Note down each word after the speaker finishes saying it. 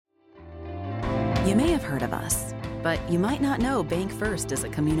You may have heard of us, but you might not know Bank First is a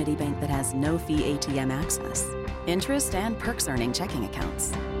community bank that has no-fee ATM access, interest and perks earning checking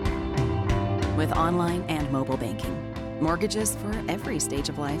accounts. With online and mobile banking, mortgages for every stage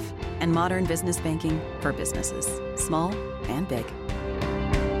of life, and modern business banking for businesses, small and big.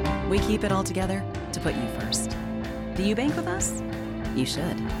 We keep it all together to put you first. Do you bank with us? You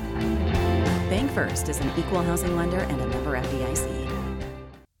should. Bank First is an equal housing lender and a member FDIC.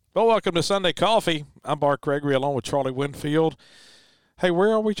 Well, welcome to Sunday Coffee. I'm Bart Gregory along with Charlie Winfield. Hey,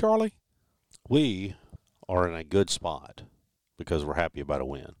 where are we, Charlie? We are in a good spot because we're happy about a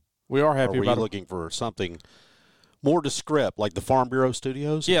win. We are happy about it. Are we looking for something more descriptive, like the Farm Bureau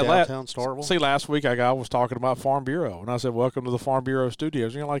Studios in downtown Starkville? See, last week I was talking about Farm Bureau, and I said, welcome to the Farm Bureau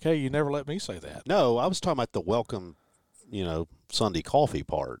Studios. And you're like, hey, you never let me say that. No, I was talking about the welcome, Sunday coffee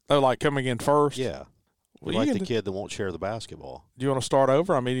part. Oh, like coming in first? Yeah. Well, like the kid that won't share the basketball. Do you want to start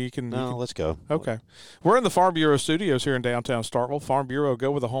over? I mean, you can. Let's go. Okay. We're in the Farm Bureau Studios here in downtown Starkville. Farm Bureau, go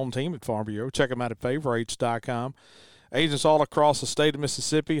with the home team at Farm Bureau. Check them out at favorites.com. Agents all across the state of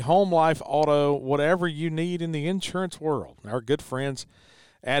Mississippi. Home, life, auto, whatever you need in the insurance world. Our good friends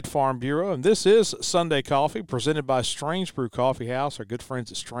at Farm Bureau. And this is Sunday Coffee presented by Strange Brew Coffee House. Our good friends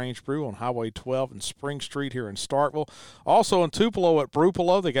at Strange Brew on Highway 12 and Spring Street here in Starkville. Also in Tupelo at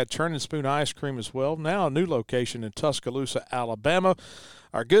Brupelo. They got Churn and Spoon ice cream as well. Now a new location in Tuscaloosa, Alabama.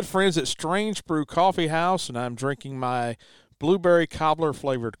 Our good friends at Strange Brew Coffee House. And I'm drinking my blueberry cobbler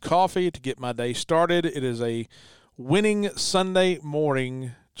flavored coffee to get my day started. It is a winning Sunday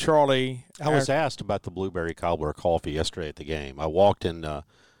morning, Charlie. I was asked about the blueberry cobbler coffee yesterday at the game. I walked in,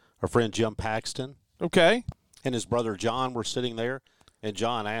 our friend Jim Paxton. Okay. And his brother John were sitting there, and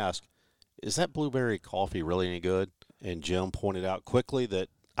John asked, is that blueberry coffee really any good? And Jim pointed out quickly that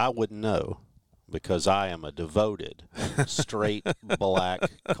I wouldn't know because I am a devoted, straight black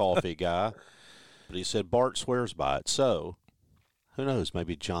coffee guy. But he said Bart swears by it. So, who knows,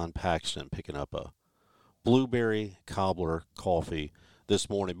 maybe John Paxton picking up a blueberry cobbler coffee this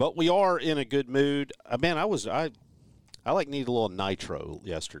morning. But we are in a good mood. Man, I needed a little nitro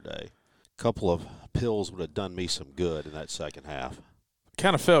yesterday. A couple of pills would have done me some good in that second half.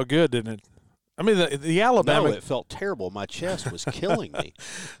 Kind of felt good, didn't it? I mean, the Alabama. No, it felt terrible. My chest was killing me.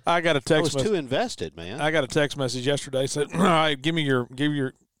 I got a text. I was too invested, man. I got a text message yesterday. Said, "All right, give me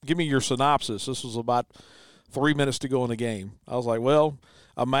your synopsis." This was about 3 minutes to go in the game. I was like, well,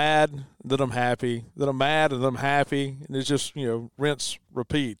 I'm mad, then I'm happy, then I'm mad, and then I'm happy. And it's just, rinse,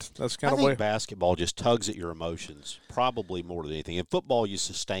 repeat. That's kind of the way. Basketball just tugs at your emotions, probably more than anything. In football, you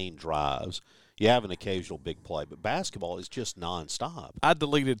sustain drives. You have an occasional big play. But basketball is just nonstop. I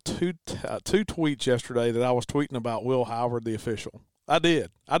deleted two tweets yesterday that I was tweeting about Will Howard, the official. I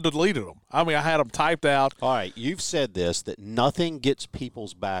did. I deleted them. I mean, I had them typed out. All right, you've said this, that nothing gets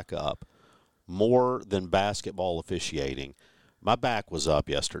people's back up more than basketball officiating. My back was up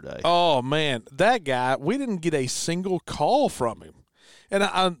yesterday. Oh man, that guy! We didn't get a single call from him,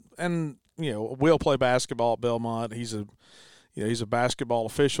 and Will play basketball at Belmont. He's a basketball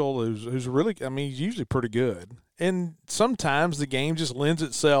official who's really, I mean, he's usually pretty good. And sometimes the game just lends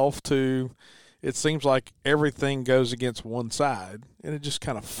itself to, it seems like everything goes against one side, and it just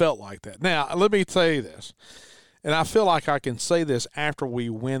kind of felt like that. Now let me tell you this. And I feel like I can say this after we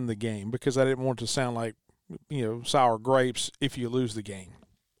win the game because I didn't want it to sound like, sour grapes if you lose the game.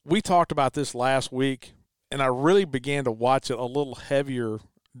 We talked about this last week, and I really began to watch it a little heavier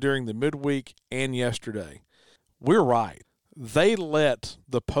during the midweek and yesterday. We're right. They let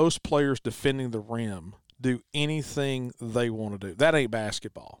the post players defending the rim do anything they want to do. That ain't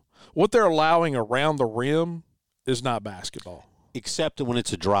basketball. What they're allowing around the rim is not basketball. Except when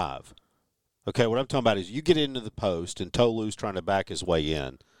it's a drive. Okay, what I'm talking about is you get into the post and Tolu's trying to back his way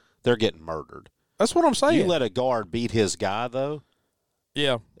in. They're getting murdered. That's what I'm saying. You let a guard beat his guy, though.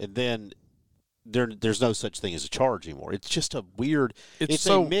 Yeah. And then there's no such thing as a charge anymore. It's just a weird – it's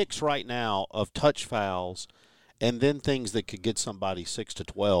so, a mix right now of touch fouls and then things that could get somebody 6 to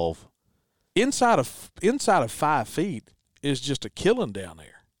 12. Inside of 5 feet is just a killing down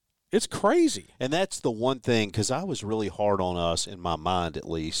there. It's crazy. And that's the one thing, because I was really hard on us, in my mind at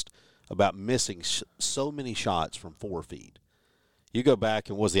least, about missing so many shots from 4 feet. You go back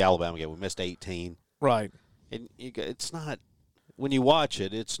and was the Alabama game. We missed 18. Right. And it's not – when you watch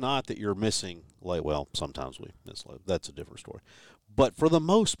it, it's not that you're missing late. Well, sometimes we miss late. That's a different story. But for the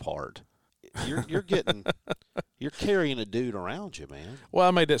most part, you're getting – you're carrying a dude around you, man. Well,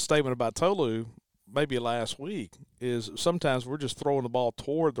 I made that statement about Tolu maybe last week, is sometimes we're just throwing the ball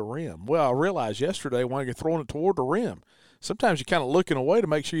toward the rim. Well, I realized yesterday when you're throwing it toward the rim, sometimes you're kind of looking away to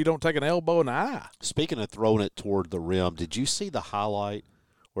make sure you don't take an elbow in the eye. Speaking of throwing it toward the rim, did you see the highlight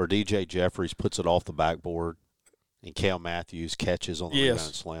where DJ Jeffries puts it off the backboard and Cale Matthews catches on the rebound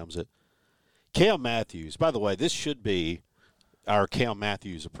and slams it. Cale Matthews, by the way, this should be our Cale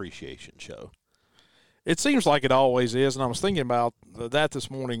Matthews appreciation show. It seems like it always is, and I was thinking about that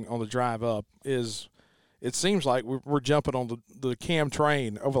this morning on the drive up. It seems like we're jumping on the Cam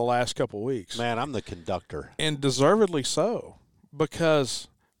train over the last couple of weeks. Man, I'm the conductor. And deservedly so, because,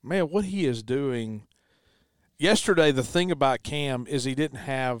 man, what he is doing – yesterday, the thing about Cam is he didn't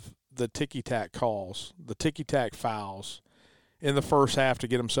have the ticky-tack calls, the ticky-tack fouls in the first half to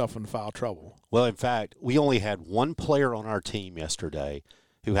get himself in foul trouble. Well, in fact, we only had one player on our team yesterday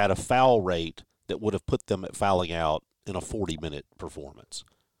who had a foul rate that would have put them at fouling out in a 40-minute performance.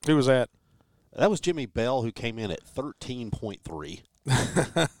 Who was that? That was Jimmy Bell, who came in at 13.3.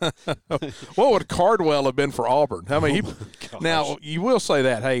 What would Cardwell have been for Auburn? I mean, now, you will say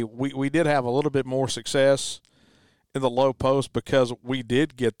that, hey, we did have a little bit more success in the low post because we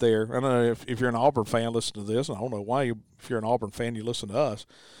did get there. I don't know if you're an Auburn fan, listen to this. I don't know why if you're an Auburn fan, you listen to us.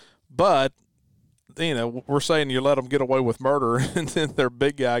 But, you know, we're saying you let them get away with murder, and then their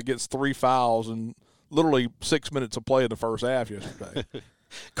big guy gets 3 fouls in literally 6 minutes of play in the first half yesterday.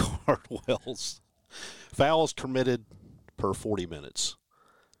 Cardwell's fouls committed per 40 minutes,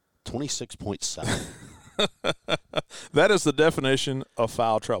 26.7. That is the definition of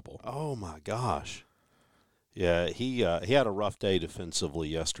foul trouble. Oh, my gosh. Yeah, he had a rough day defensively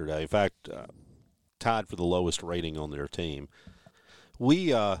yesterday. In fact, tied for the lowest rating on their team.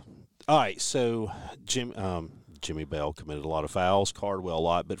 All right, so Jimmy Bell committed a lot of fouls, Cardwell a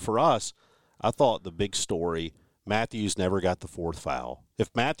lot. But for us, I thought the big story, Matthews never got the 4th foul. If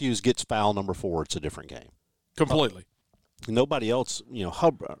Matthews gets foul number 4, it's a different game. Completely. Nobody else, you know,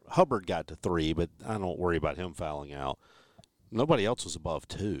 Hubbard got to 3, but I don't worry about him fouling out. Nobody else was above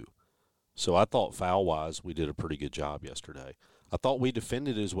 2. So I thought foul-wise we did a pretty good job yesterday. I thought we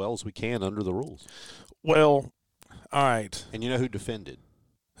defended as well as we can under the rules. Well, all right. And you know who defended?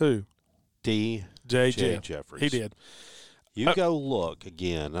 Who? DJ Jeffries. He did. You go look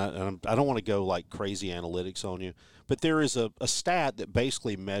again. I don't want to go like crazy analytics on you, but there is a stat that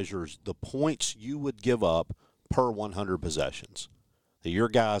basically measures the points you would give up per 100 possessions that your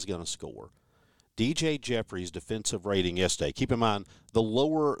guy's going to score. DJ Jeffries' defensive rating yesterday, keep in mind, the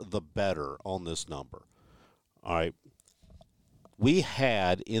lower the better on this number. All right. We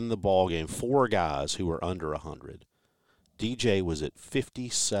had in the ballgame 4 guys who were under 100. DJ was at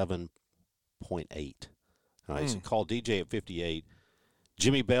 57.8. All right, so called DJ at 58.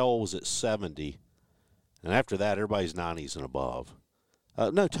 Jimmy Bell was at 70. And after that, everybody's 90s and above.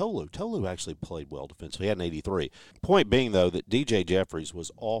 No, Tolu actually played well defensively. He had an 83. Point being, though, that DJ Jeffries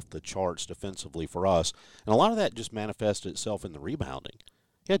was off the charts defensively for us. And a lot of that just manifested itself in the rebounding.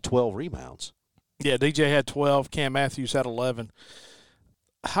 He had 12 rebounds. Yeah, DJ had 12. Cam Matthews had 11.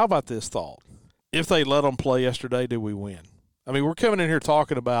 How about this thought? If they let them play yesterday, do we win? I mean, we're coming in here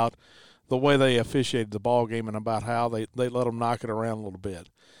talking about the way they officiated the ball game and about how they let them knock it around a little bit.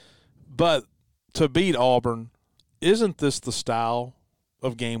 But to beat Auburn, isn't this the style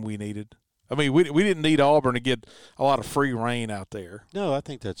of game we needed? I mean, we didn't need Auburn to get a lot of free reign out there. No, I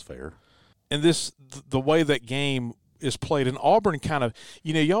think that's fair. And the way that game is played, and Auburn kind of,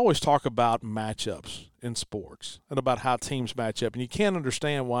 you know, you always talk about matchups in sports and about how teams match up, and you can't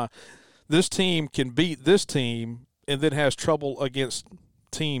understand why this team can beat this team and then has trouble against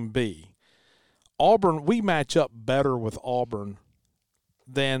Team B. Auburn, we match up better with Auburn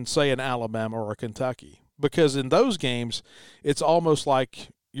than, say, an Alabama or a Kentucky. Because in those games, it's almost like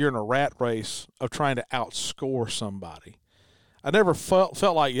you're in a rat race of trying to outscore somebody. I never felt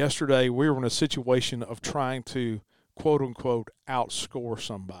like yesterday we were in a situation of trying to, quote-unquote, outscore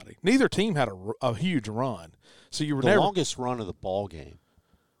somebody. Neither team had a huge run. So you were the longest run of the ball game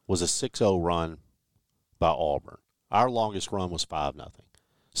was a 6-0 run by Auburn. Our longest run was 5-0.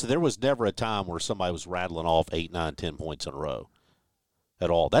 So there was never a time where somebody was rattling off 8, 9, 10 points in a row at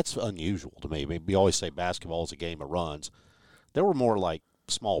all. That's unusual to me. I mean, we always say basketball is a game of runs. There were more like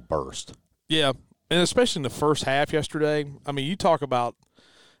small bursts. Yeah, and especially in the first half yesterday. I mean, you talk about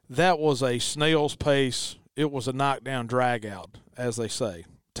that was a snail's pace. It was a knockdown drag-out, as they say.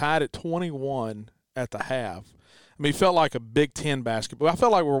 Tied at 21 at the half. I mean, it felt like a Big Ten basketball. I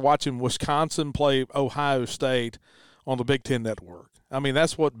felt like we were watching Wisconsin play Ohio State on the Big Ten Network. I mean,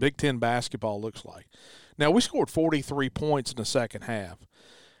 that's what Big Ten basketball looks like. Now, we scored 43 points in the second half.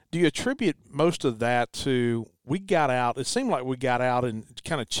 Do you attribute most of that to we got out? It seemed like we got out and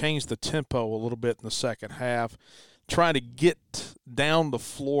kind of changed the tempo a little bit in the second half, trying to get down the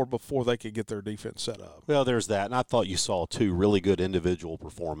floor before they could get their defense set up. Well, there's that. And I thought you saw 2 really good individual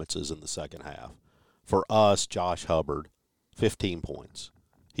performances in the second half. For us, Josh Hubbard, 15 points.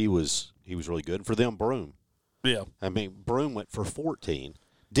 he was really good. And for them, Broom. Yeah. I mean, Broom went for 14,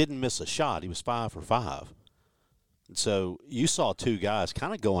 didn't miss a shot. He was 5 for 5. And so you saw two guys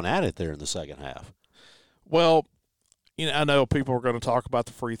kind of going at it there in the second half. Well, I know people are going to talk about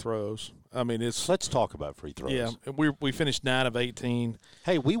the free throws. I mean, let's talk about free throws. Yeah, we finished 9 of 18.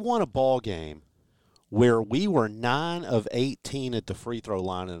 Hey, we won a ball game where we were 9 of 18 at the free throw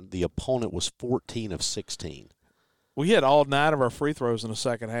line, and the opponent was 14 of 16. We hit all 9 of our free throws in the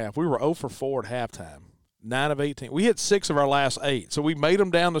second half. We were 0 for 4 at halftime. 9 of 18. We hit 6 of our last 8, so we made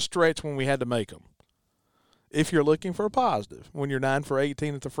them down the stretch when we had to make them. If you're looking for a positive, when you're 9 for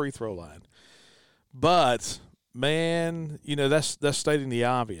 18 at the free throw line. But, man, that's stating the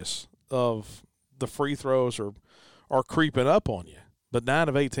obvious of the free throws are creeping up on you. But 9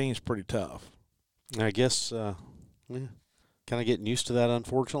 of 18 is pretty tough. I guess kind of getting used to that,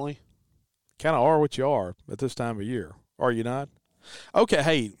 unfortunately. Kind of are what you are at this time of year. Are you not? Okay,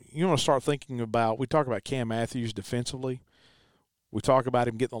 hey, you want to start thinking about – we talk about Cam Matthews defensively. We talk about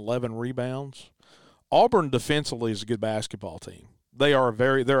him getting 11 rebounds. Auburn defensively is a good basketball team.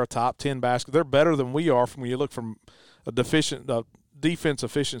 They're a top 10 basket. They're better than we are when you look from a defense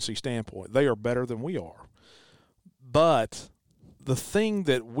efficiency standpoint. They are better than we are. But the thing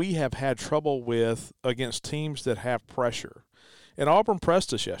that we have had trouble with against teams that have pressure, and Auburn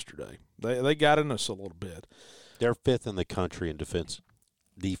pressed us yesterday. They got in us a little bit. They're 5th in the country in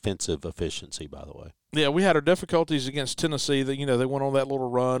defensive efficiency, by the way. Yeah, we had our difficulties against Tennessee. That they went on that little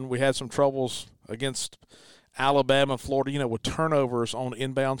run. We had some troubles against Alabama, Florida, with turnovers on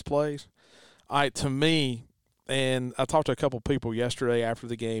inbounds plays. To me, and I talked to a couple people yesterday after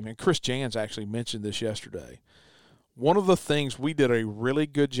the game, and Chris Jans actually mentioned this yesterday. One of the things we did a really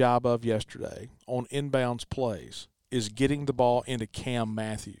good job of yesterday on inbounds plays is getting the ball into Cam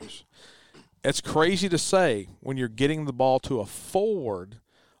Matthews. It's crazy to say when you're getting the ball to a forward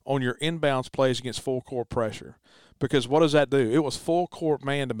on your inbounds plays against full court pressure, because what does that do? It was full court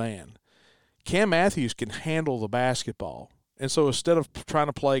man-to-man. Cam Matthews can handle the basketball, and so instead of trying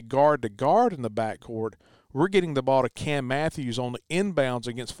to play guard-to-guard in the backcourt, we're getting the ball to Cam Matthews on the inbounds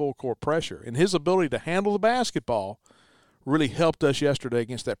against full court pressure, and his ability to handle the basketball really helped us yesterday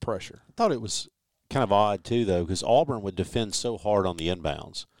against that pressure. I thought it was kind of odd, too, though, because Auburn would defend so hard on the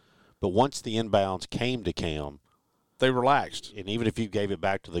inbounds. But once the inbounds came to Cam, they relaxed. And even if you gave it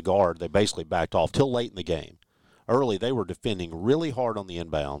back to the guard, they basically backed off till late in the game. Early, they were defending really hard on the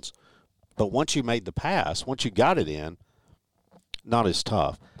inbounds. But once you made the pass, once you got it in, not as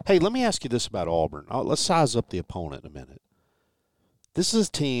tough. Hey, let me ask you this about Auburn. Let's size up the opponent a minute. This is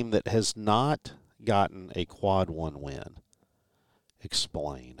a team that has not gotten a quad 1 win.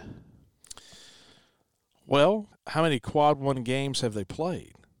 Explain. Well, how many quad 1 games have they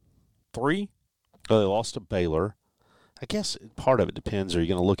played? 3? They lost to Baylor. I guess part of it depends. Are you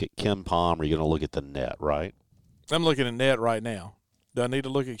going to look at Ken Palm or are you going to look at the net, right? I'm looking at net right now. Do I need to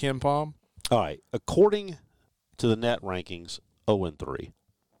look at Ken Palm? All right. According to the net rankings, 0-3.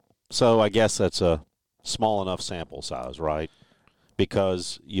 So I guess that's a small enough sample size, right?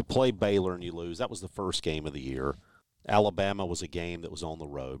 Because you play Baylor and you lose. That was the first game of the year. Alabama was a game that was on the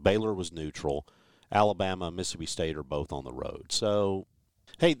road. Baylor was neutral. Alabama and Mississippi State are both on the road. So,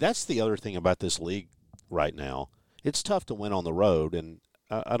 hey, that's the other thing about this league right now. It's tough to win on the road, and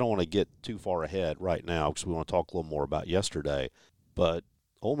I don't want to get too far ahead right now because we want to talk a little more about yesterday. But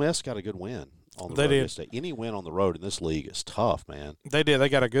Ole Miss got a good win on the road yesterday. Any win on the road in this league is tough, man. They did. They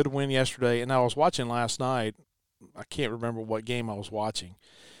got a good win yesterday. And I was watching last night. I can't remember what game I was watching.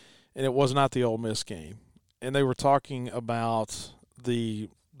 And it was not the Ole Miss game. And they were talking about the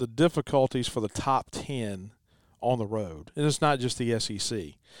difficulties for the top 10 on the road. And it's not just the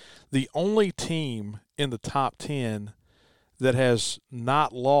SEC. The only team in the top 10 that has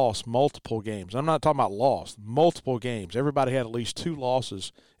not lost multiple games. I'm not talking about lost, multiple games. Everybody had at least 2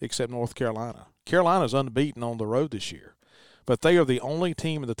 losses except North Carolina. Carolina's unbeaten on the road this year. But they are the only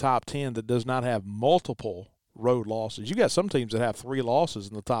team in the top 10 that does not have multiple road losses. You got some teams that have 3 losses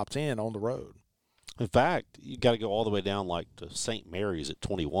in the top 10 on the road. In fact, you got to go all the way down like to St. Mary's at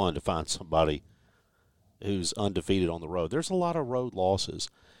 21 to find somebody who's undefeated on the road. There's a lot of road losses.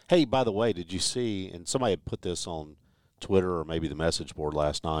 Hey, by the way, did you see, and somebody had put this on Twitter or maybe the message board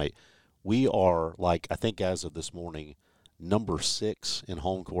last night, we are, like, I think as of this morning, number 6 in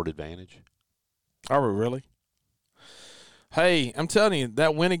home court advantage. Are we really? Hey, I'm telling you,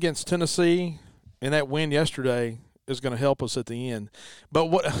 that win against Tennessee and that win yesterday is going to help us at the end.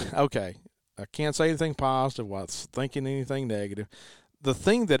 But okay, I can't say anything positive while thinking anything negative. The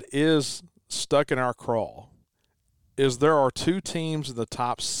thing that is stuck in our craw is there are 2 teams in the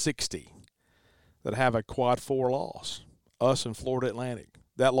top 60 that have a quad 4 loss, us and Florida Atlantic.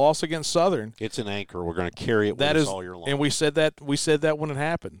 That loss against Southern. It's an anchor. We're going to carry it with us all year long. And we said that when it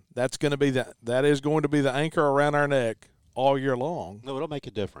happened. That is going to be the anchor around our neck all year long. No, it'll make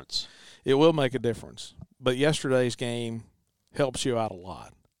a difference. It will make a difference. But yesterday's game helps you out a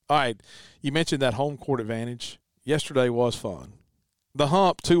lot. All right, you mentioned that home court advantage. Yesterday was fun. The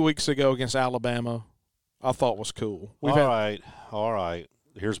hump 2 weeks ago against Alabama, I thought was cool. All right.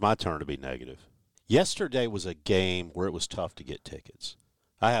 Here's my turn to be negative. Yesterday was a game where it was tough to get tickets.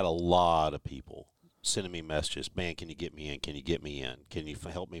 I had a lot of people sending me messages, man, can you get me in? Can you get me in? Can you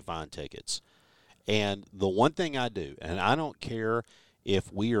help me find tickets? And the one thing I do, and I don't care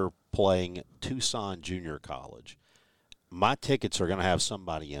if we are playing Tucson Junior College, my tickets are going to have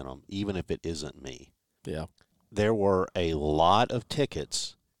somebody in them, even if it isn't me. Yeah. There were a lot of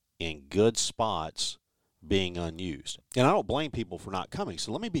tickets in good spots being unused. And I don't blame people for not coming.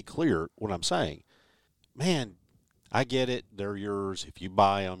 So let me be clear what I'm saying. Man, I get it. They're yours. If you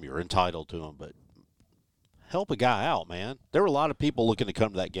buy them, you're entitled to them. But help a guy out, man. There were a lot of people looking to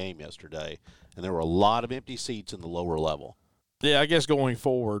come to that game yesterday, and there were a lot of empty seats in the lower level. Yeah, I guess going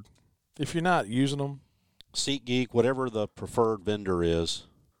forward, if you're not using them, SeatGeek, whatever the preferred vendor is,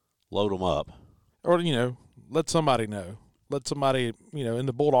 load them up. Or, let somebody know. Let somebody, in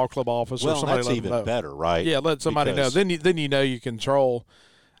the Bulldog Club office or somebody that's let even them know. better, right? Yeah, let somebody know. Then you control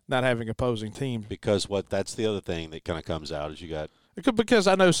not having opposing teams. Because that's the other thing that kind of comes out is you got – because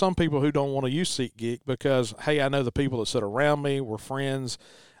I know some people who don't want to use SeatGeek because, hey, I know the people that sit around me. We're friends.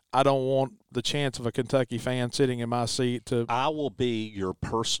 I don't want the chance of a Kentucky fan sitting in my seat to – I will be your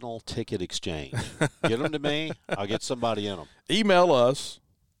personal ticket exchange. Get them to me. I'll get somebody in them. Email us,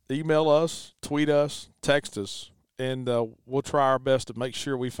 tweet us, text us, and we'll try our best to make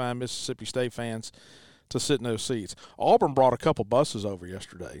sure we find Mississippi State fans to sit in those seats. Auburn brought a couple buses over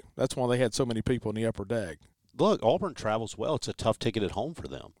yesterday. That's why they had so many people in the upper deck. Look, Auburn travels well. It's a tough ticket at home for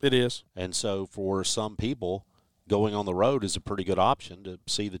them. It is. And so for some people, going on the road is a pretty good option to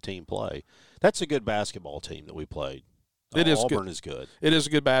see the team play. That's a good basketball team that we played. Auburn is good. It is a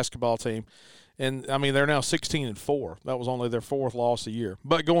good basketball team. And, they're now 16-4. That was only their fourth loss a year.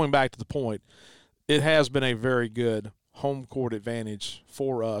 But going back to the point, it has been a very good home court advantage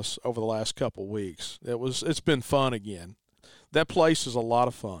for us over the last couple weeks. It's been fun again. That place is a lot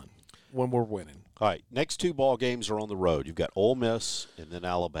of fun when we're winning. All right, next two ball games are on the road. You've got Ole Miss and then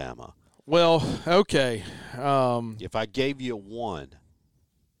Alabama. Well, okay. If I gave you one,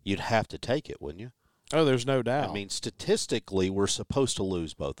 you'd have to take it, wouldn't you? Oh, there's no doubt. Statistically, we're supposed to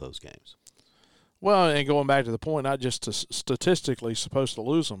lose both those games. Well, and going back to the point, not just statistically supposed to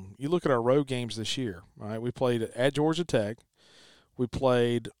lose them. You look at our road games this year, right? We played at Georgia Tech. We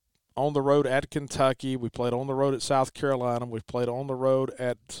played on the road at Kentucky. We played on the road at South Carolina. We've played on the road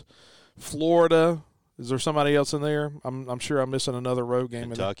at Florida. Is there somebody else in there? I'm sure I'm missing another road game.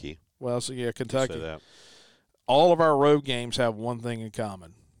 Kentucky. Well, so yeah, Kentucky. Say that. All of our road games have one thing in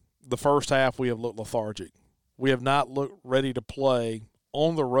common. The first half we have looked lethargic. We have not looked ready to play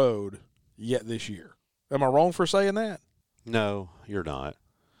on the road yet this year. Am I wrong for saying that? No, you're not.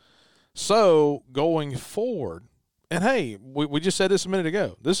 So going forward, and hey, we just said this a minute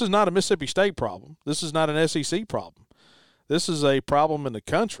ago, this is not a Mississippi State problem. This is not an SEC problem. This is a problem in the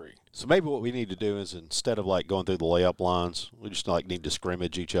country. So maybe what we need to do is instead of going through the layup lines, we just need to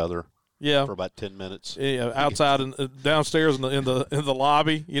scrimmage each other. Yeah, for about 10 minutes. Yeah, outside and downstairs in the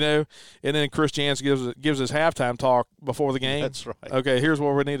lobby, and then Chris Jansen gives his halftime talk before the game. That's right. Okay, here's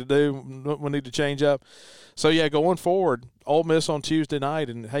what we need to do. We need to change up. So yeah, going forward, Ole Miss on Tuesday night,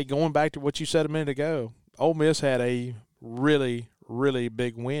 and hey, going back to what you said a minute ago, Ole Miss had a really, really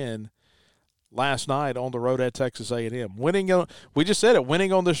big win last night on the road at Texas A&M. We just said it.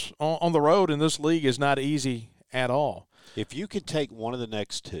 Winning on the road in this league is not easy at all. If you could take one of the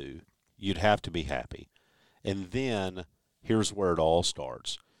next two, you'd have to be happy. And then here's where it all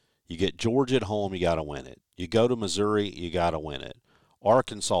starts. You get Georgia at home, you got to win it. You go to Missouri, you got to win it.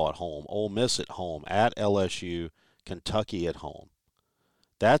 Arkansas at home, Ole Miss at home, at LSU, Kentucky at home.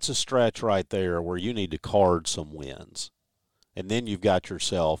 That's a stretch right there where you need to card some wins. And then you've got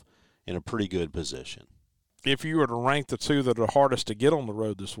yourself in a pretty good position. If you were to rank the two that are hardest to get on the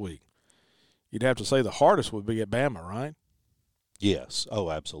road this week, you'd have to say the hardest would be at Bama, right? Yes.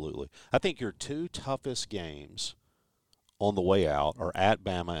 Oh, absolutely. I think your two toughest games on the way out are at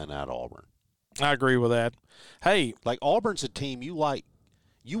Bama and at Auburn. I agree with that. Hey, Auburn's a team you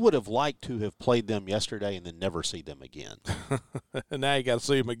would have liked to have played them yesterday and then never see them again. And now you got to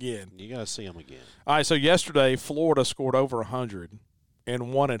see them again. You got to see them again. All right, so yesterday Florida scored over 100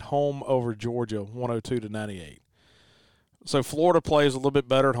 and won at home over Georgia 102-98. So Florida plays a little bit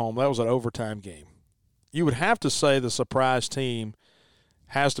better at home. That was an overtime game. You would have to say the surprise team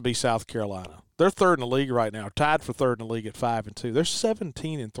has to be South Carolina. They're third in the league right now, tied for third in the league at 5-2. They're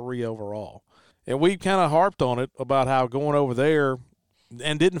 17-3 overall. And we kind of harped on it about how going over there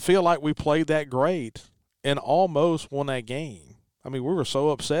and didn't feel like we played that great and almost won that game. I mean, we were so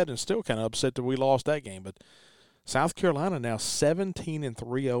upset and still kind of upset that we lost that game. But South Carolina now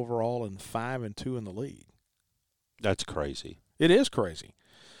 17-3 overall and 5-2 in the league. That's crazy. It is crazy.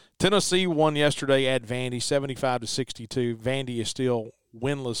 Tennessee won yesterday at Vandy, 75-62. Vandy is still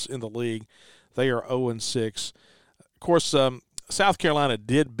winless in the league. They are 0-6. Of course, South Carolina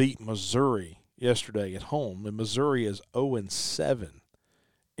did beat Missouri yesterday at home, and Missouri is 0-7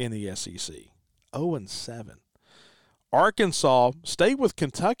 in the SEC. 0-7. Arkansas stayed with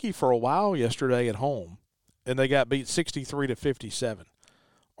Kentucky for a while yesterday at home, and they got beat 63-57.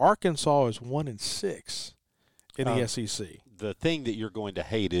 Arkansas is 1-6 in the SEC. The thing that you're going to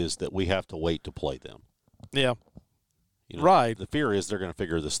hate is that we have to wait to play them. Yeah. Right. The fear is they're going to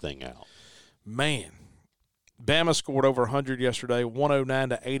figure this thing out. Man. Bama scored over 100 yesterday,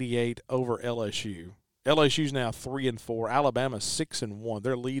 109-88 over LSU. LSU's now 3-4. Alabama's 6-1.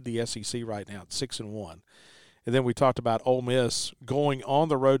 They're lead the SEC right now at 6-1. And then we talked about Ole Miss going on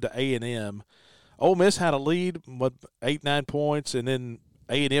the road to A&M. Ole Miss had a lead, 8-9 points, and then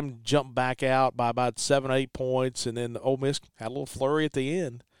A&M jumped back out by about 7-8 points, and then Ole Miss had a little flurry at the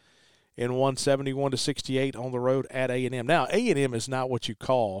end and won 71-68 on the road at A&M. Now, A&M is not what you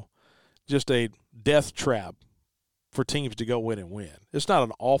call just a death trap for teams to go in and win. It's not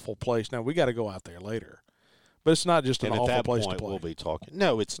an awful place. Now, we got to go out there later. But it's not just an awful place to play. We'll be talking.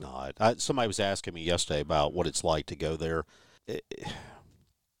 No, it's not. Somebody was asking me yesterday about what it's like to go there.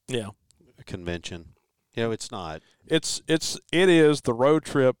 Yeah. A convention. It's not. It is the road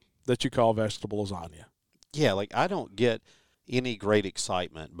trip that you call vegetable lasagna. Yeah, I don't get any great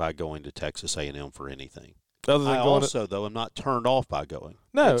excitement by going to Texas A&M for anything. Other than though, I'm not turned off by going.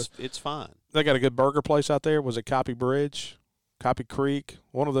 No. It's fine. They got a good burger place out there. Was it Copy Bridge? Copy Creek?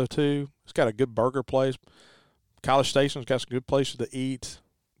 One of the two. It's got a good burger place. College Station's got some good places to eat.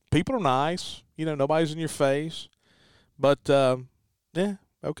 People are nice. Nobody's in your face. But, yeah,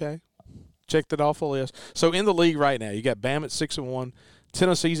 okay. Check that off the list. So in the league right now, you got Bama at 6-1,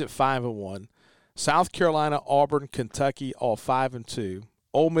 Tennessee's at 5-1, South Carolina, Auburn, Kentucky all 5-2,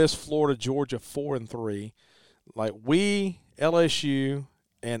 Ole Miss, Florida, Georgia 4-3. We, LSU,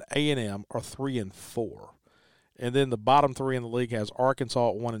 and A&M are 3-4. And then the bottom three in the league has Arkansas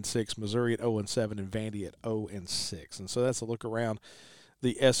at 1-6, Missouri at 0-7, and Vandy at 0-6. And so that's a look around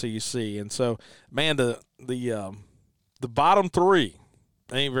the SEC. And so, man, the bottom three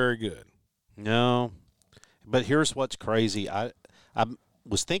ain't very good. No, but here's what's crazy. I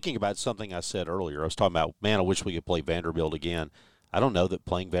was thinking about something I said earlier. I was talking about, man, I wish we could play Vanderbilt again. I don't know that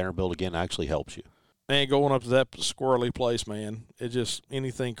playing Vanderbilt again actually helps you. Man, going up to that squirrely place, man,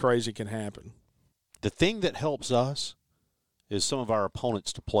 anything crazy can happen. The thing that helps us is some of our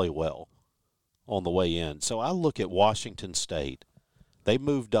opponents to play well on the way in. So I look at Washington State. They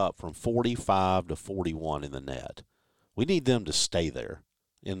moved up from 45 to 41 in the net. We need them to stay there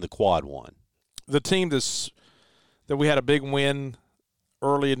in the quad one. The team that we had a big win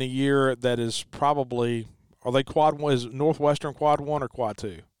early in the year that is probably – are they quad one? Is Northwestern quad one or quad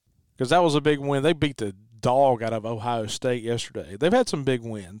two? Because that was a big win. They beat the dog out of Ohio State yesterday. They've had some big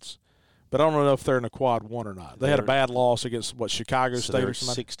wins. But I don't know if they're in a quad one or not. They had a bad loss against, Chicago State or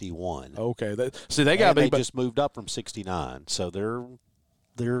something? 61. Okay. They got They just moved up from 69, so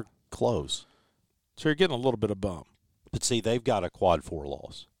they're close. So you're getting a little bit of bump. But, see, they've got a quad 4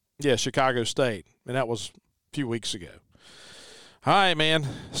 loss. Yeah, Chicago State, and that was a few weeks ago. All right, man,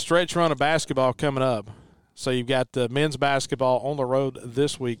 stretch run of basketball coming up. So you've got the men's basketball on the road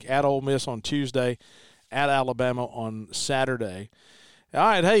this week at Ole Miss on Tuesday, at Alabama on Saturday. All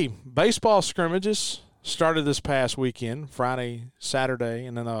right, hey, baseball scrimmages started this past weekend, Friday, Saturday,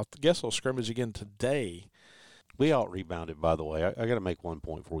 and then I guess they'll scrimmage again today. We out-rebounded, by the way. I got to make one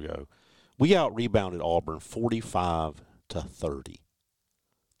point before we go. We out-rebounded Auburn 45-30.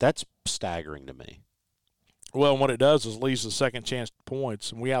 That's staggering to me. Well, what it does is leaves the second chance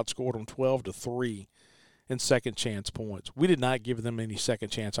points, and we outscored them 12-3 in second chance points. We did not give them any second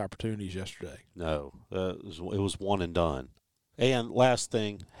chance opportunities yesterday. No, it was one and done. And last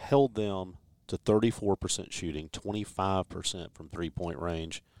thing, held them to 34% shooting, 25% from three-point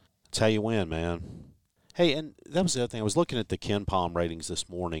range. That's how you win, man. Hey, and that was the other thing. I was looking at the Ken Palm ratings this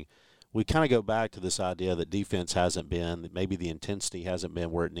morning. We kind of go back to this idea that defense hasn't been, that maybe the intensity hasn't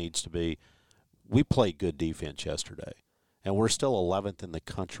been where it needs to be. We played good defense yesterday, and we're still 11th in the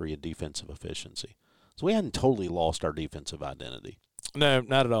country in defensive efficiency. So we hadn't totally lost our defensive identity. No,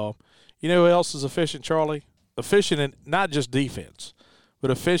 not at all. You know who else is efficient, Charlie? Efficient in not just defense,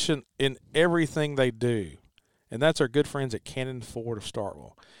 but efficient in everything they do. And that's our good friends at Cannon Ford of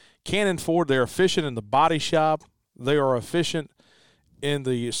Starkville. Cannon Ford, they're efficient in the body shop. They are efficient in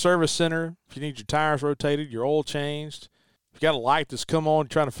the service center. If you need your tires rotated, your oil changed, if you got a light that's come on,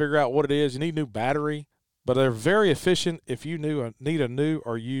 trying to figure out what it is, you need a new battery. But they're very efficient if you need a new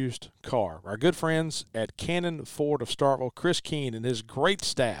or used car. Our good friends at Cannon Ford of Starkville, Chris Keene and his great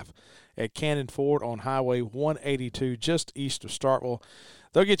staff at Cannon Ford on Highway 182 just east of Starkville.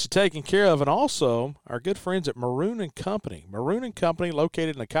 They'll get you taken care of. And also, our good friends at Maroon & Company. Maroon & Company,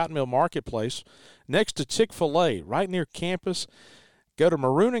 located in the Cotton Mill Marketplace next to Chick-fil-A, right near campus. Go to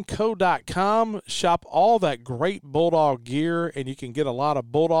maroonandco.com, shop all that great Bulldog gear, and you can get a lot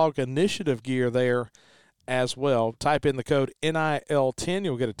of Bulldog Initiative gear there as well. Type in the code NIL10.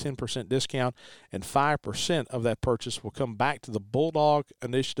 You'll get a 10% discount, and 5% of that purchase will come back to the Bulldog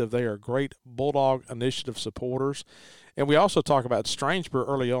Initiative. They are great Bulldog Initiative supporters. And we also talk about Strangebrew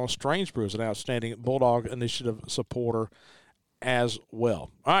early on. Strangebrew is an outstanding Bulldog Initiative supporter as well.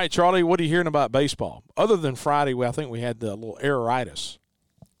 All right, Charlie, what are you hearing about baseball? Other than Friday, I think we had the little erroritis.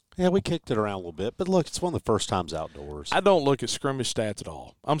 Yeah, we kicked it around a little bit. But, look, it's one of the first times outdoors. I don't look at scrimmage stats at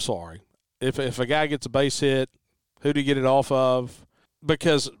all. I'm sorry. If a guy gets a base hit, who do you get it off of?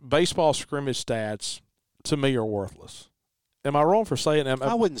 Because baseball scrimmage stats, to me, are worthless. Am I wrong for saying that?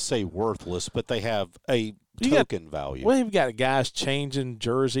 I wouldn't say worthless, but they have a token value. Well, you've got guys changing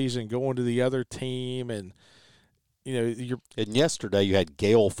jerseys and going to the other team, and And yesterday you had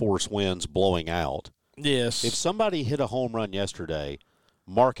gale force winds blowing out. Yes. If somebody hit a home run yesterday,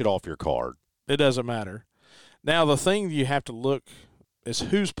 mark it off your card. It doesn't matter. Now the thing you have to look is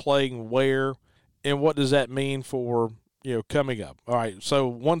who's playing where, and what does that mean for coming up. All right. So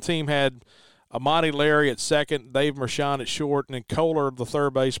one team had Amani Larry at second, Dave Mershon at short, and then Kohler, the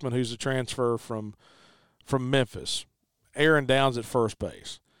third baseman, who's a transfer from Memphis. Aaron Downs at first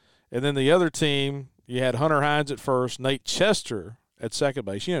base. And then the other team, you had Hunter Hines at first, Nate Chester at second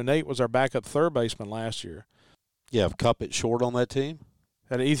base. Nate was our backup third baseman last year. You have Cup at short on that team?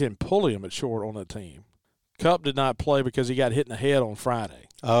 Had Ethan Pulliam at short on that team. Cup did not play because he got hit in the head on Friday.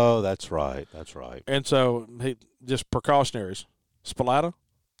 Oh, that's right. That's right. And so he just precautionaries. Spallata?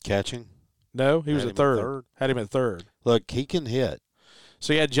 Catching? No, he was at third. Had him at third. Look, he can hit.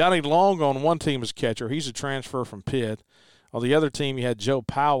 So you had Johnny Long on one team as catcher. He's a transfer from Pitt. On the other team, you had Joe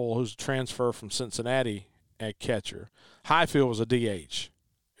Powell, who's a transfer from Cincinnati at catcher. Highfield was a DH.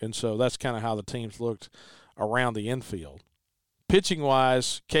 And so that's kind of how the teams looked around the infield.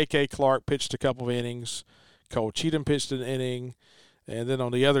 Pitching-wise, K.K. Clark pitched a couple of innings. Cole Cheatham pitched an inning. And then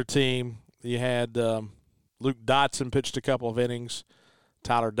on the other team, you had Luke Dotson pitched a couple of innings.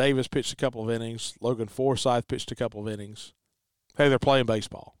 Tyler Davis pitched a couple of innings. Logan Forsythe pitched a couple of innings. Hey, they're playing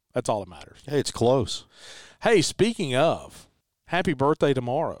baseball. That's all that matters. Hey, it's close. Hey, speaking of, happy birthday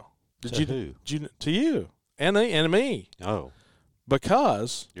tomorrow. To you and me. Oh.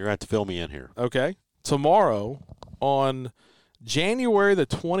 Because you're going to have to fill me in here. Okay. Tomorrow on January the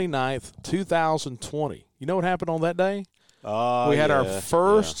 29th, 2020. You know what happened on that day? We had our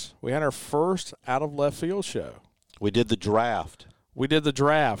first out of left field show. We did the draft. We had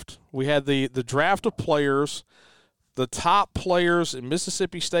the draft of players, the top players in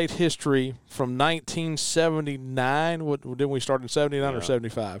Mississippi State history from 1979. Didn't we start in 79 or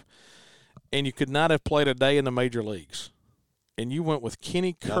 75? And you could not have played a day in the major leagues. And you went with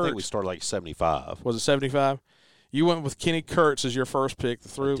Kenny Kurtz. I think we started like 75. Was it 75? You went with Kenny Kurtz as your first pick.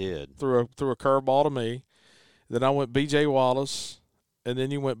 Threw a curveball to me. Then I went B.J. Wallace. And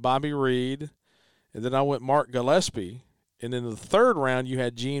then you went Bobby Reed. And then I went Mark Gillespie. And in the third round, you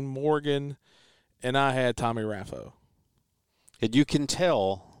had Gene Morgan, and I had Tommy Raffo. And you can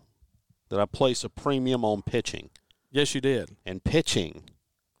tell that I place a premium on pitching. Yes, you did. And pitching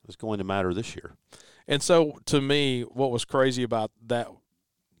is going to matter this year. And so, to me, what was crazy about that,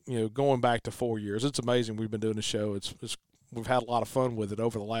 going back to 4 years, it's amazing we've been doing the show. We've had a lot of fun with it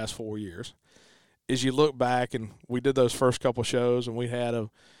over the last 4 years. As you look back, and we did those first couple shows, and we had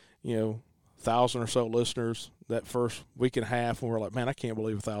 1,000 or so listeners that first week and a half, and we're like, man, I can't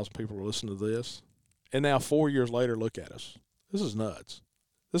believe 1,000 people are listening to this. And now 4 years later, look at us. This is nuts.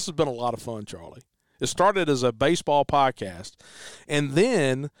 This has been a lot of fun, Charlie. It started as a baseball podcast, and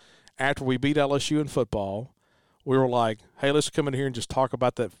then after we beat LSU in football, we were like, hey, let's come in here and just talk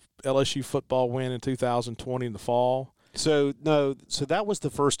about that LSU football win in 2020 in the fall. So that was the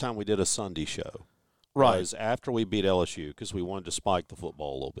first time we did a Sunday show. Right. Was after we beat LSU because we wanted to spike the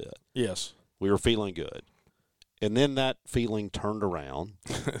football a little bit. Yes. We were feeling good. And then that feeling turned around.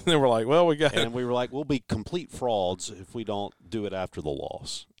 And then we're like, well, and we were like, we'll be complete frauds if we don't do it after the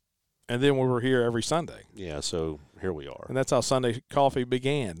loss. And then we were here every Sunday. Yeah, so here we are. And that's how Sunday Coffee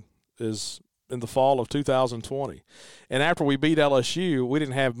began, is in the fall of 2020. And after we beat LSU, we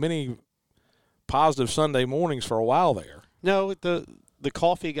didn't have many positive Sunday mornings for a while there. No, the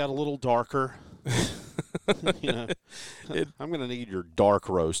coffee got a little darker. I'm going to need your dark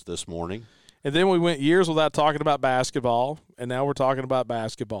roast this morning. And then we went years without talking about basketball, and now we're talking about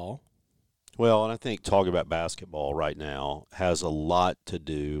basketball. Well, and I think talking about basketball right now has a lot to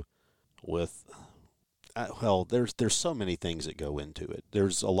do with there's so many things that go into it.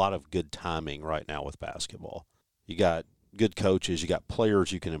 There's a lot of good timing right now with basketball. You got good coaches. You got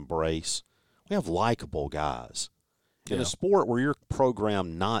players you can embrace. We have likable guys. In a sport where you're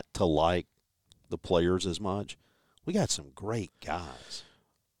programmed not to like the players as much, we got some great guys.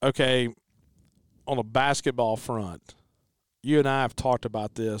 Okay, on a basketball front, you and I have talked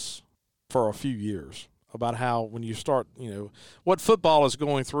about this for a few years, about how when you start, what football is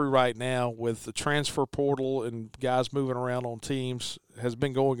going through right now with the transfer portal and guys moving around on teams has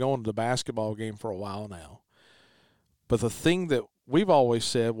been going on to the basketball game for a while now. But the thing that we've always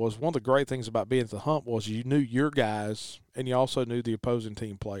said was one of the great things about being at the hump was you knew your guys and you also knew the opposing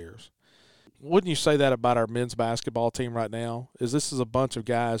team players. Wouldn't you say that about our men's basketball team right now? This is a bunch of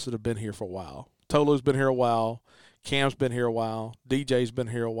guys that have been here for a while. Tolu's been here a while. Cam's been here a while. DJ's been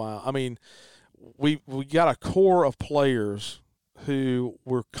here a while. I mean, we got a core of players who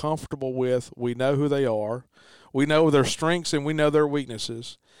we're comfortable with. We know who they are. We know their strengths and we know their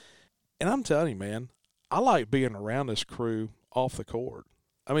weaknesses. And I'm telling you, man, I like being around this crew off the court.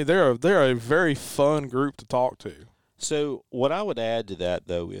 I mean, they're a very fun group to talk to. So what I would add to that,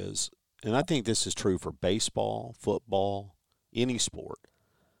 though, is, and I think this is true for baseball, football, any sport,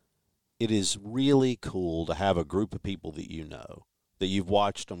 it is really cool to have a group of people that you know, that you've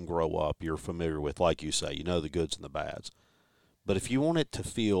watched them grow up, you're familiar with, like you say, you know the goods and the bads. But if you want it to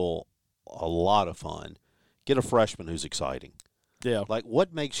feel a lot of fun, get a freshman who's exciting. Yeah. Like,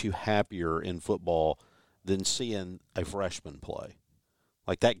 what makes you happier in football than seeing a freshman play?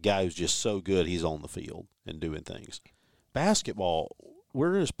 Like that guy who's just so good he's on the field and doing things. Basketball,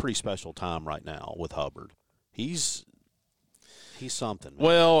 we're in a pretty special time right now with Hubbard. He's something, man.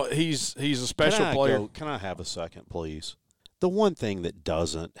 Well, he's a special player. Can I have a second, please? The one thing that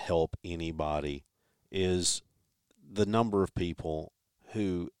doesn't help anybody is the number of people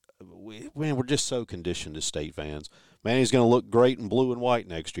who, we're just so conditioned as State fans. Man, he's going to look great in blue and white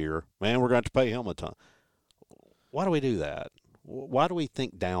next year. Man, we're going to have to pay him a ton. Why do we do that? Why do we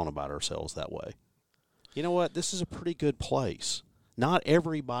think down about ourselves that way? You know what? This is a pretty good place. Not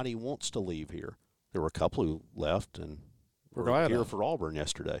everybody wants to leave here. There were a couple who left and were here for Auburn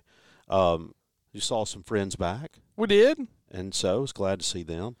yesterday. You saw some friends back. We did. And so I was glad to see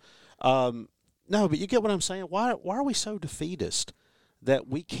them. No, but you get what I'm saying? Why are we so defeatist that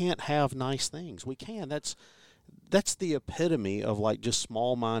we can't have nice things? We can. That's the epitome of like just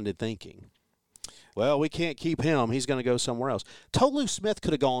small-minded thinking. Well, we can't keep him. He's going to go somewhere else. Tolu Smith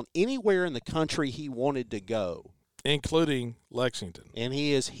could have gone anywhere in the country he wanted to go, including Lexington. And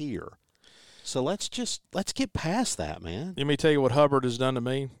he is here. So let's get past that, man. Let me tell you what Hubbard has done to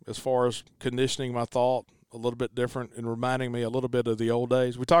me as far as conditioning my thought a little bit different and reminding me a little bit of the old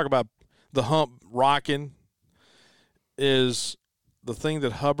days. We talk about the hump rocking is the thing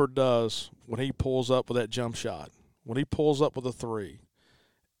that Hubbard does when he pulls up with that jump shot. When he pulls up with a three,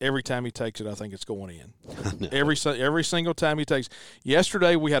 every time he takes it, I think it's going in. Every single time he takes.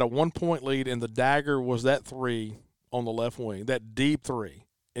 Yesterday we had a 1-point lead, and the dagger was that three on the left wing, that deep three.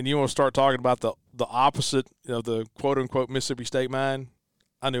 And you want to start talking about the opposite of the quote-unquote Mississippi State mind,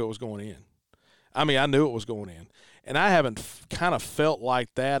 I knew it was going in. I mean, I knew it was going in. And I haven't kind of felt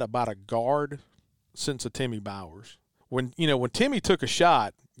like that about a guard since a Timmy Bowers. When Timmy took a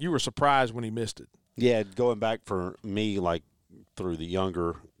shot, you were surprised when he missed it. Yeah, going back for me, like through the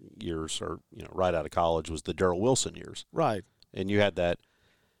younger years or, right out of college was the Darrell Wilson years. Right. And you had that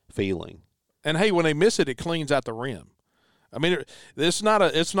feeling. And, hey, when they miss it, it cleans out the rim. I mean, it's not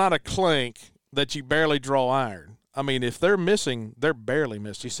a clink that you barely draw iron. I mean, if they're missing, they're barely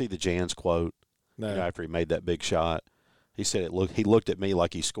missing. Did you see the Jans quote? No. After he made that big shot, he said he looked at me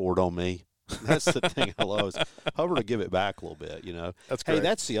like he scored on me. That's the thing I love. Hubbard to give it back a little bit, That's great. Hey,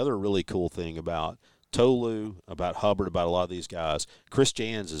 that's the other really cool thing about Tolu, about Hubbard, about a lot of these guys. Chris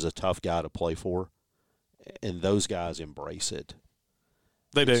Jans is a tough guy to play for, and those guys embrace it.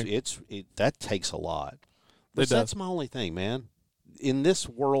 They do. That takes a lot. But that's my only thing, man. In this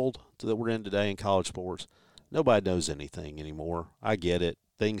world that we're in today in college sports, nobody knows anything anymore. I get it.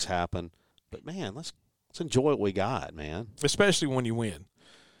 Things happen. But, man, let's enjoy what we got, man. Especially when you win.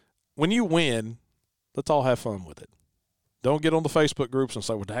 When you win, let's all have fun with it. Don't get on the Facebook groups and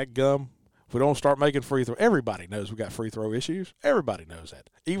say, well, dadgum, If we don't start making free throw, everybody knows we got free throw issues. Everybody knows that.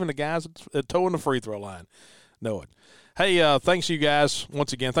 Even the guys at towing the free throw line know it. Hey, thanks you guys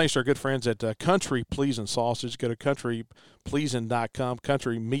once again. Thanks to our good friends at Country Pleasin' Sausage. Go to countrypleasin.com.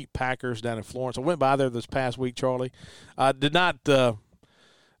 Country Meat Packers down in Florence. I went by there this past week, Charlie. Didn't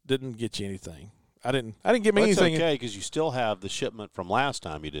get you anything. I didn't get me anything. That's okay, because you still have the shipment from last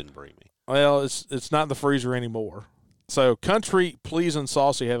time you didn't bring me. Well, it's not in the freezer anymore. So Country Pleasin'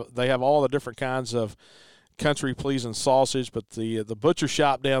 Sausage, they have all the different kinds of Country Pleasin' Sausage, but the butcher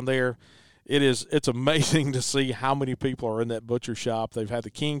shop down there, it's amazing to see how many people are in that butcher shop. They've had the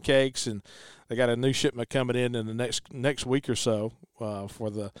king cakes, and they got a new shipment coming in the next week or so for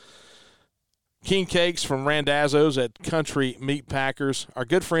the king cakes from Randazzo's at Country Meat Packers. Our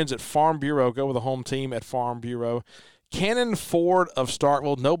good friends at Farm Bureau, go with the home team at Farm Bureau. Cannon Ford of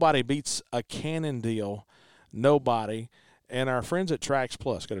Starkville, nobody beats a Cannon deal. Nobody. And our friends at Trax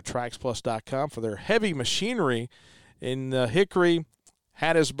Plus. Go to TraxPlus.com for their heavy machinery in Hickory,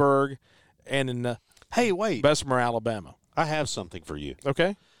 Hattiesburg, and in Bessemer, Alabama. I have something for you.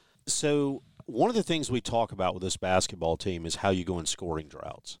 Okay. So one of the things we talk about with this basketball team is how you go in scoring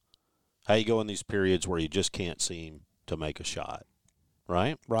droughts. How you go in these periods where you just can't seem to make a shot,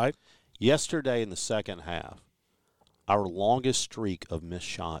 right? Right. Yesterday in the second half, our longest streak of missed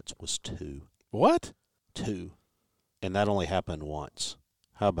shots was 2. What? 2. And that only happened once.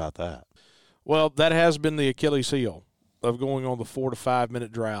 How about that? Well, that has been the Achilles heel of going on the 4 to 5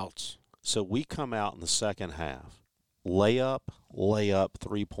 minute droughts. So we come out in the second half, layup,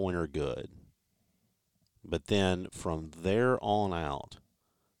 three-pointer good. But then from there on out,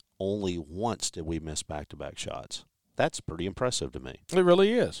 only once did we miss back-to-back shots. That's pretty impressive to me. It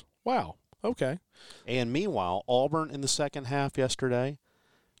really is. Wow. Okay. And meanwhile, Auburn in the second half yesterday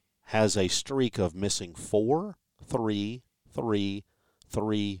has a streak of missing 4, 3, 3,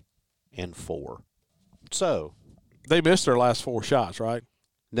 3, and 4. So they missed their last 4 shots, right?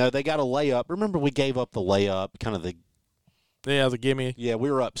 No, they got a layup. Remember we gave up the layup, kind of the gimme. Yeah,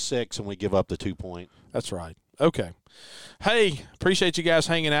 we were up 6 and we give up the 2-point. That's right. Okay. Hey, appreciate you guys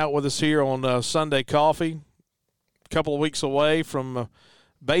hanging out with us here on Sunday Coffee. A couple of weeks away from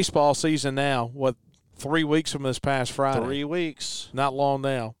baseball season now. 3 weeks from this past Friday? 3 weeks. Not long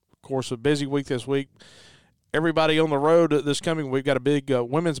now. Of course, a busy week this week. Everybody on the road this coming week. Got a big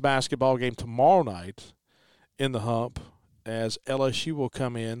women's basketball game tomorrow night in the Hump as LSU will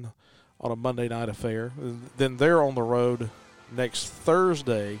come in on a Monday night affair. Then they're on the road next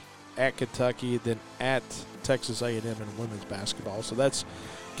Thursday at Kentucky, then at Texas A&M in women's basketball. So that's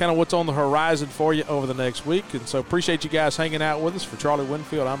kind of what's on the horizon for you over the next week. And so appreciate you guys hanging out with us. For Charlie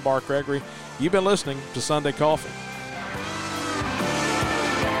Winfield, I'm Bart Gregory. You've been listening to Sunday Coffee.